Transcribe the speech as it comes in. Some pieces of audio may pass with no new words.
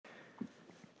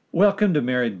Welcome to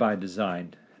Married by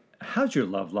Design. How's your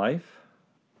love life?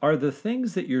 Are the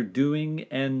things that you're doing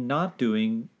and not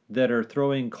doing that are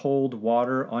throwing cold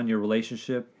water on your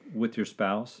relationship with your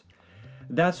spouse?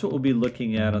 That's what we'll be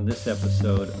looking at on this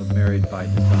episode of Married by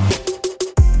Design.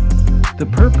 The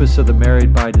purpose of the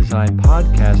Married by Design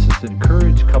podcast is to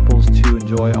encourage couples to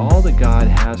enjoy all that God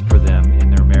has for them in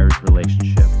their marriage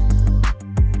relationship.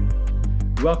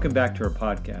 Welcome back to our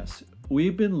podcast.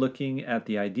 We've been looking at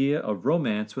the idea of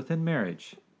romance within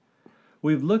marriage.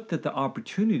 We've looked at the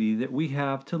opportunity that we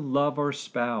have to love our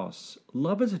spouse.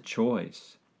 Love is a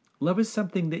choice. Love is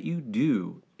something that you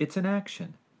do. It's an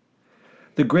action.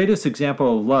 The greatest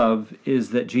example of love is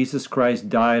that Jesus Christ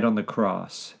died on the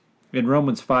cross. In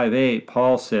Romans 5:8,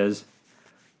 Paul says,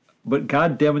 "But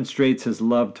God demonstrates his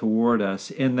love toward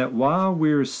us in that while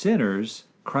we're sinners,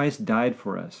 Christ died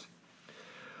for us."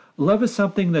 Love is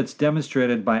something that's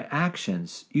demonstrated by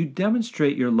actions. You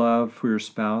demonstrate your love for your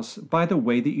spouse by the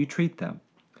way that you treat them,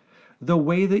 the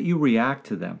way that you react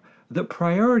to them, the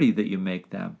priority that you make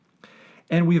them.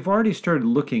 And we've already started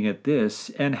looking at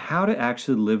this and how to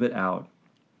actually live it out.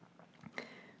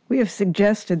 We have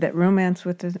suggested that romance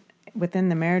within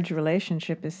the marriage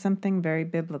relationship is something very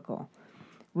biblical.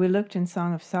 We looked in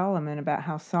Song of Solomon about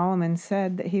how Solomon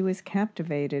said that he was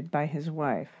captivated by his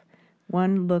wife.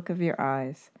 One look of your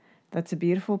eyes. That's a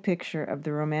beautiful picture of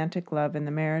the romantic love in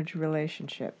the marriage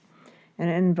relationship, and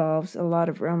it involves a lot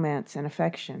of romance and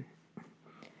affection.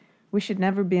 We should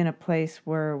never be in a place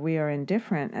where we are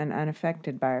indifferent and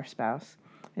unaffected by our spouse.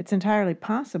 It's entirely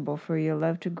possible for your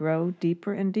love to grow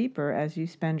deeper and deeper as you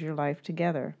spend your life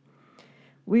together.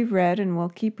 We've read and will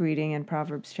keep reading in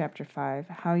Proverbs chapter 5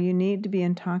 how you need to be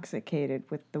intoxicated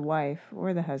with the wife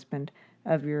or the husband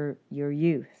of your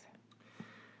youth.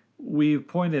 We've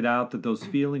pointed out that those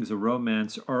feelings of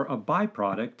romance are a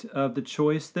byproduct of the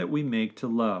choice that we make to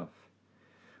love.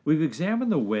 We've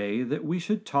examined the way that we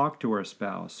should talk to our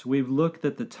spouse. We've looked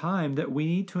at the time that we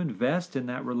need to invest in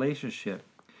that relationship.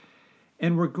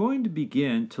 And we're going to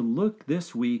begin to look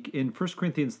this week in 1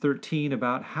 Corinthians 13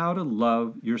 about how to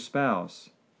love your spouse.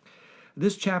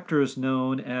 This chapter is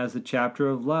known as the chapter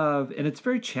of love, and it's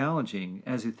very challenging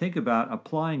as you think about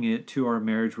applying it to our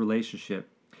marriage relationship.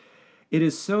 It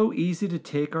is so easy to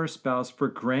take our spouse for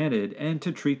granted and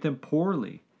to treat them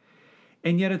poorly.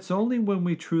 And yet it's only when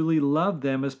we truly love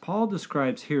them, as Paul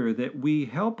describes here, that we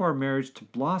help our marriage to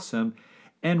blossom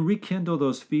and rekindle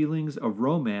those feelings of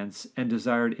romance and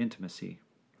desired intimacy.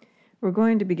 We're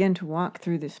going to begin to walk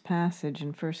through this passage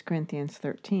in 1 Corinthians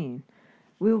 13.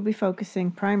 We will be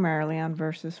focusing primarily on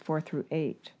verses 4 through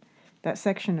 8. That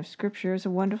section of Scripture is a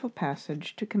wonderful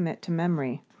passage to commit to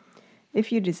memory. If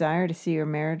you desire to see your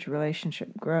marriage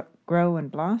relationship grow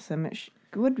and blossom, it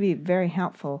would be very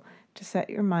helpful to set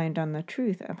your mind on the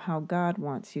truth of how God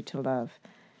wants you to love.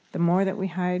 The more that we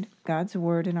hide God's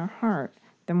word in our heart,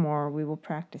 the more we will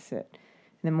practice it.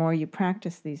 The more you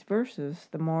practice these verses,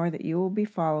 the more that you will be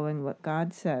following what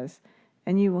God says,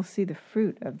 and you will see the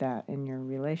fruit of that in your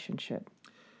relationship.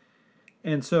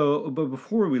 And so, but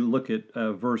before we look at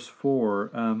verse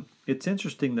 4, it's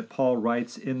interesting that Paul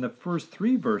writes in the first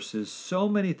 3 verses so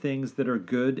many things that are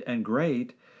good and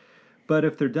great, but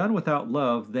if they're done without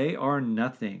love, they are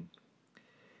nothing.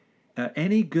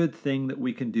 Any good thing that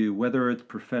we can do, whether it's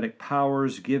prophetic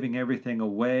powers, giving everything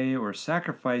away, or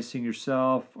sacrificing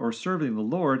yourself, or serving the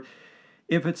Lord,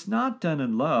 if it's not done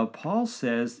in love, Paul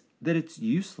says that it's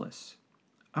useless.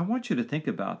 I want you to think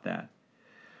about that.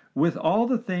 With all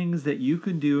the things that you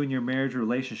can do in your marriage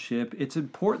relationship, it's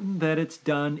important that it's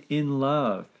done in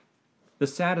love. The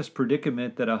saddest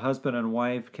predicament that a husband and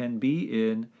wife can be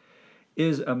in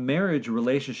is a marriage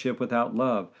relationship without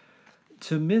love.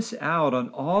 To miss out on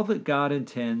all that God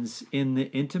intends in the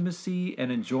intimacy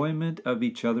and enjoyment of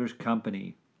each other's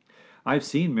company. I've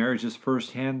seen marriages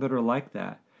firsthand that are like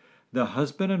that. The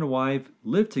husband and wife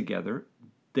live together,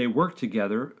 they work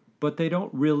together, but they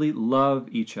don't really love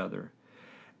each other.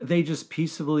 They just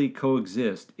peacefully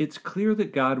coexist. It's clear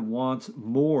that God wants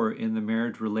more in the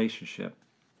marriage relationship.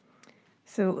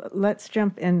 So let's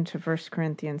jump into 1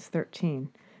 Corinthians 13.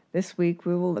 This week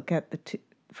we will look at the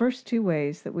first 2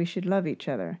 ways that we should love each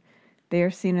other. They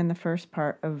are seen in the first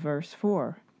part of verse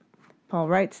 4. Paul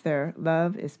writes there,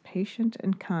 "Love is patient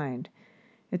and kind."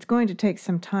 It's going to take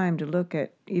some time to look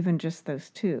at even just those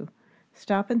 2.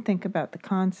 Stop and think about the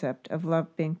concept of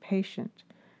love being patient.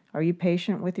 Are you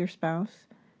patient with your spouse?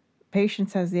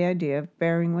 Patience has the idea of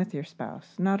bearing with your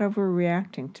spouse, not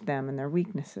overreacting to them and their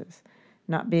weaknesses,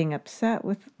 not being upset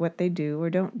with what they do or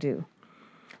don't do.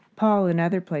 Paul, in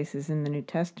other places in the New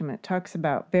Testament, talks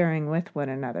about bearing with one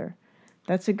another.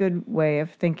 That's a good way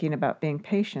of thinking about being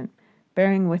patient,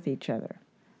 bearing with each other.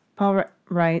 Paul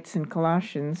writes in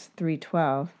Colossians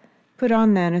 3:12, "Put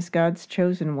on then as God's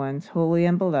chosen ones, holy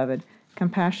and beloved,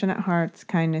 compassionate hearts,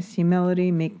 kindness, humility,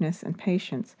 meekness, and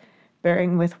patience,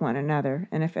 bearing with one another,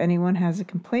 and if anyone has a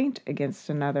complaint against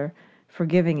another,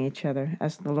 forgiving each other,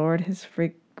 as the Lord has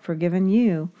forgiven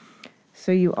you,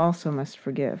 so you also must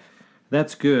forgive."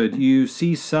 That's good. You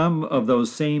see some of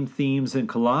those same themes in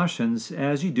Colossians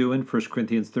as you do in 1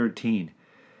 Corinthians 13.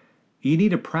 You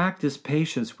need to practice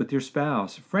patience with your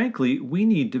spouse. Frankly, we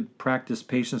need to practice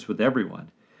patience with everyone.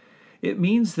 It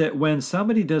means that when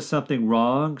somebody does something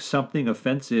wrong, something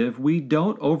offensive, we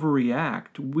don't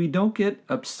overreact. We don't get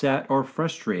upset or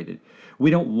frustrated.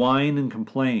 We don't whine and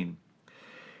complain.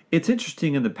 It's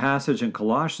interesting in the passage in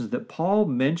Colossians that Paul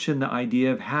mentioned the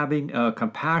idea of having a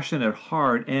compassionate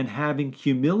heart and having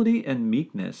humility and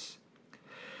meekness.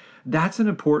 That's an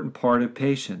important part of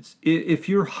patience. If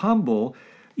you're humble,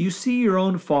 you see your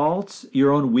own faults, your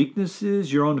own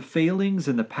weaknesses, your own failings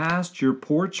in the past, your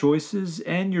poor choices,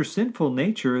 and your sinful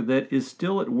nature that is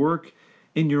still at work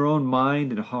in your own mind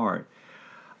and heart.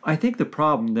 I think the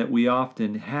problem that we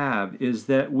often have is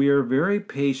that we are very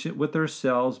patient with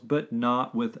ourselves, but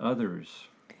not with others.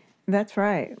 That's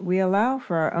right. We allow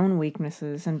for our own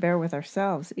weaknesses and bear with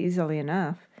ourselves easily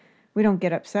enough. We don't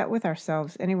get upset with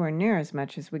ourselves anywhere near as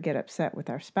much as we get upset with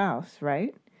our spouse,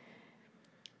 right?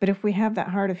 But if we have that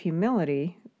heart of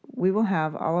humility, we will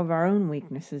have all of our own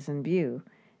weaknesses in view.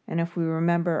 And if we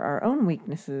remember our own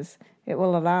weaknesses, it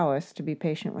will allow us to be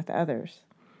patient with others.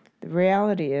 The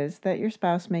reality is that your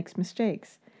spouse makes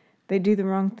mistakes. They do the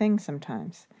wrong thing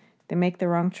sometimes. They make the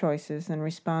wrong choices and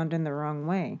respond in the wrong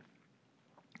way.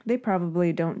 They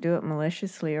probably don't do it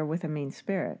maliciously or with a mean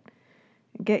spirit.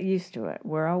 Get used to it.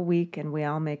 We're all weak and we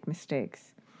all make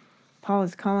mistakes. Paul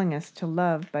is calling us to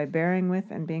love by bearing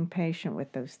with and being patient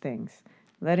with those things,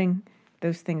 letting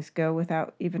those things go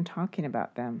without even talking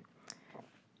about them.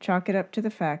 Chalk it up to the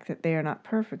fact that they are not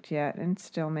perfect yet and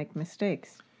still make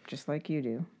mistakes, just like you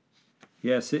do.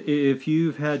 Yes, if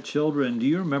you've had children, do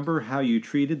you remember how you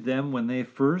treated them when they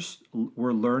first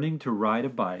were learning to ride a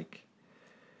bike?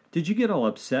 Did you get all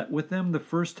upset with them the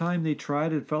first time they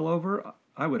tried and fell over?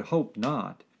 I would hope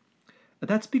not.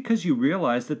 That's because you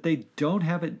realize that they don't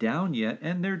have it down yet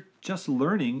and they're just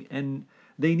learning and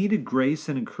they needed grace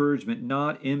and encouragement,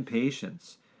 not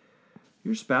impatience.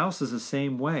 Your spouse is the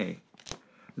same way.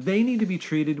 They need to be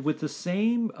treated with the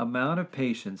same amount of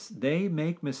patience. They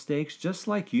make mistakes just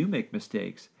like you make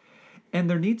mistakes. And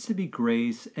there needs to be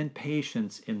grace and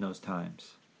patience in those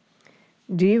times.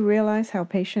 Do you realize how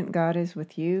patient God is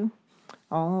with you?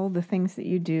 All the things that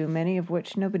you do, many of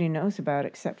which nobody knows about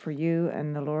except for you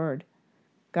and the Lord.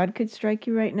 God could strike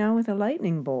you right now with a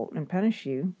lightning bolt and punish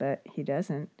you, but He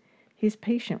doesn't. He's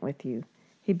patient with you.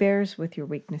 He bears with your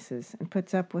weaknesses and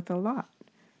puts up with a lot.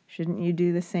 Shouldn't you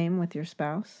do the same with your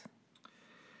spouse?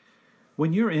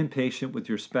 When you're impatient with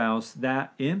your spouse,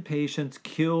 that impatience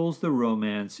kills the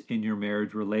romance in your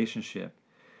marriage relationship.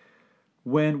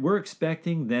 When we're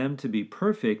expecting them to be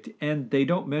perfect and they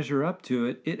don't measure up to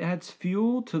it, it adds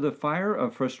fuel to the fire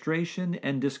of frustration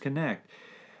and disconnect.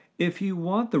 If you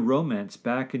want the romance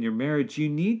back in your marriage, you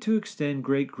need to extend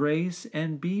great grace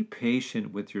and be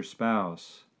patient with your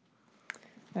spouse.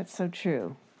 That's so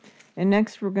true. And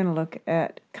next we're going to look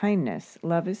at kindness.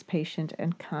 Love is patient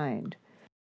and kind.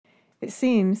 It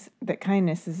seems that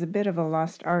kindness is a bit of a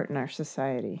lost art in our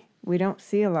society. We don't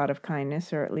see a lot of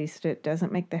kindness, or at least it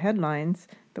doesn't make the headlines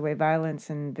the way violence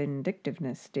and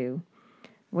vindictiveness do.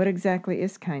 What exactly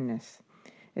is kindness?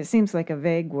 It seems like a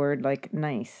vague word like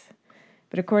nice.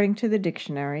 But according to the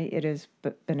dictionary, it is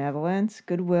benevolence,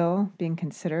 goodwill, being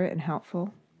considerate and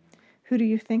helpful. Who do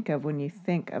you think of when you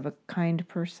think of a kind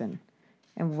person?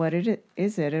 And what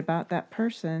is it about that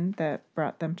person that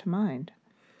brought them to mind?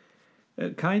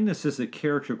 Kindness is a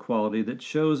character quality that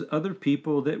shows other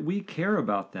people that we care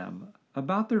about them,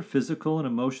 about their physical and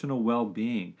emotional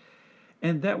well-being,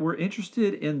 and that we're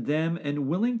interested in them and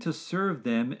willing to serve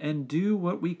them and do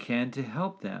what we can to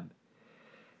help them.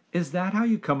 Is that how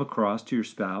you come across to your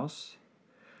spouse?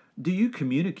 Do you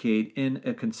communicate in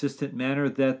a consistent manner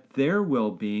that their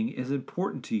well-being is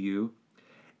important to you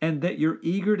and that you're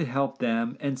eager to help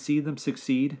them and see them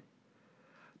succeed?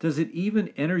 Does it even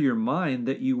enter your mind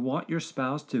that you want your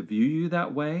spouse to view you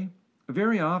that way?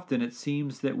 Very often it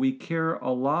seems that we care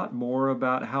a lot more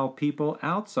about how people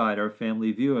outside our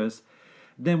family view us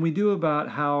than we do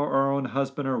about how our own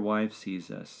husband or wife sees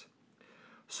us.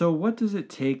 So what does it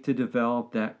take to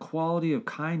develop that quality of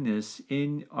kindness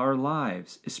in our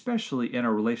lives, especially in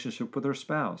our relationship with our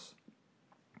spouse?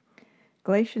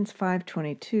 Galatians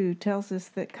 5:22 tells us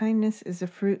that kindness is a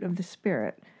fruit of the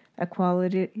Spirit, a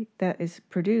quality that is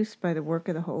produced by the work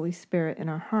of the Holy Spirit in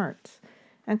our hearts.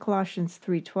 And Colossians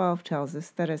 3:12 tells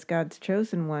us that as God's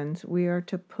chosen ones, we are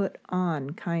to put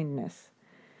on kindness.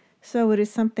 So it is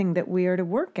something that we are to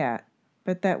work at,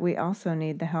 but that we also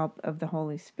need the help of the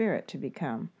Holy Spirit to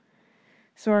become.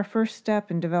 So our first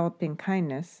step in developing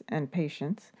kindness and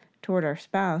patience toward our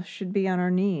spouse should be on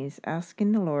our knees,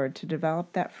 asking the Lord to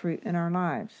develop that fruit in our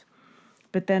lives.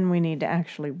 But then we need to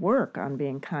actually work on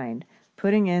being kind,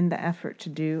 putting in the effort to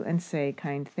do and say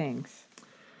kind things.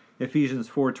 Ephesians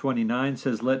 4:29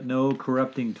 says, "Let no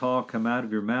corrupting talk come out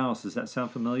of your mouths." Does that sound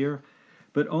familiar?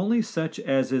 "But only such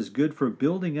as is good for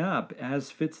building up, as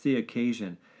fits the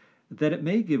occasion, that it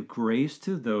may give grace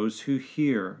to those who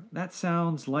hear." That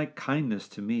sounds like kindness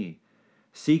to me.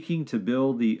 Seeking to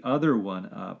build the other one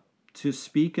up, to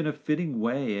speak in a fitting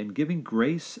way, and giving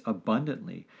grace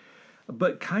abundantly.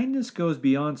 But kindness goes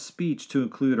beyond speech to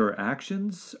include our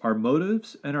actions, our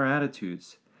motives, and our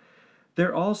attitudes.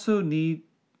 There also need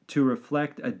to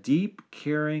reflect a deep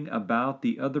caring about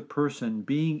the other person,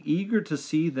 being eager to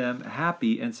see them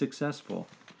happy and successful.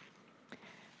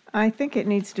 I think it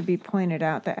needs to be pointed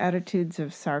out that attitudes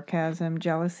of sarcasm,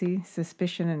 jealousy,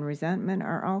 suspicion, and resentment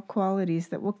are all qualities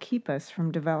that will keep us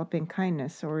from developing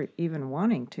kindness or even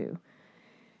wanting to.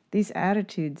 These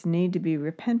attitudes need to be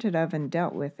repented of and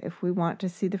dealt with if we want to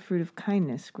see the fruit of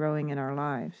kindness growing in our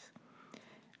lives.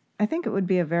 I think it would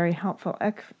be a very helpful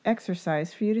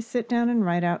exercise for you to sit down and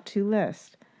write out 2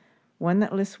 lists. One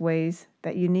that lists ways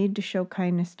that you need to show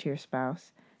kindness to your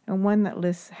spouse, and one that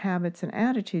lists habits and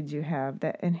attitudes you have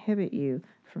that inhibit you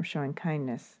from showing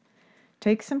kindness.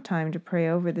 Take some time to pray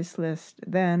over this list,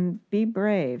 then be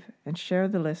brave and share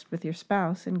the list with your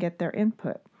spouse and get their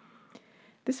input.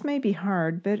 This may be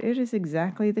hard, but it is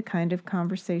exactly the kind of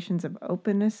conversations of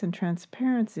openness and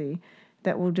transparency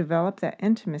that will develop that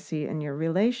intimacy in your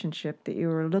relationship that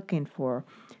you are looking for,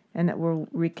 and that will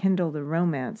rekindle the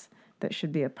romance that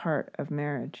should be a part of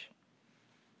marriage.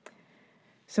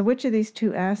 So which of these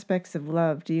 2 aspects of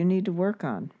love do you need to work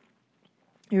on?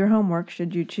 Your homework,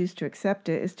 should you choose to accept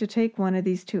it, is to take one of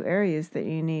these 2 areas that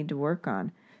you need to work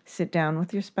on. Sit down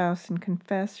with your spouse and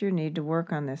confess your need to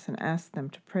work on this and ask them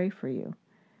to pray for you.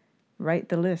 Write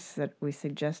the lists that we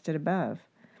suggested above.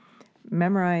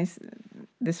 Memorize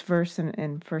this verse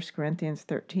in 1 Corinthians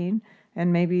 13,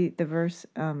 and maybe the verse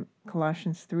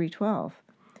Colossians 3:12.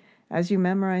 As you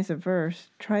memorize a verse,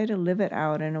 try to live it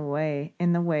out in the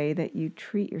way that you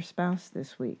treat your spouse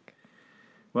this week.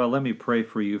 Well, let me pray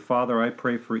for you. Father, I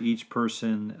pray for each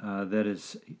person that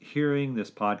is hearing this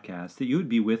podcast, that you would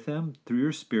be with them through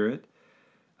your Spirit,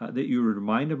 that you would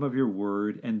remind them of your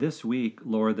word, and this week,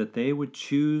 Lord, that they would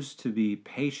choose to be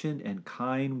patient and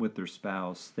kind with their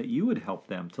spouse, that you would help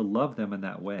them to love them in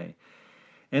that way,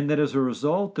 and that as a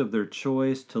result of their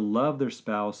choice to love their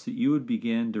spouse, that you would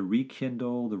begin to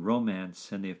rekindle the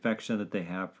romance and the affection that they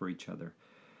have for each other.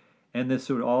 And this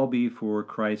would all be for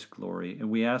Christ's glory,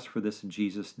 and we ask for this in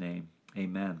Jesus' name.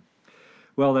 Amen.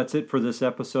 Well, that's it for this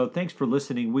episode. Thanks for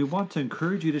listening. We want to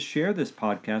encourage you to share this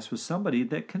podcast with somebody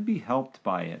that can be helped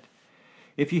by it.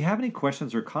 If you have any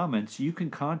questions or comments, you can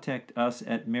contact us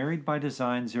at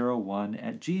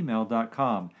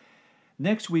marriedbydesign01@gmail.com.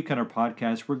 Next week on our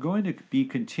podcast, we're going to be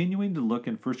continuing to look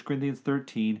in 1 Corinthians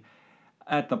 13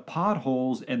 at the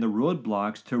potholes and the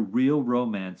roadblocks to real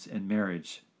romance and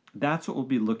marriage. That's what we'll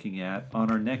be looking at on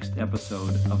our next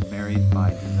episode of Married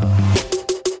by Design.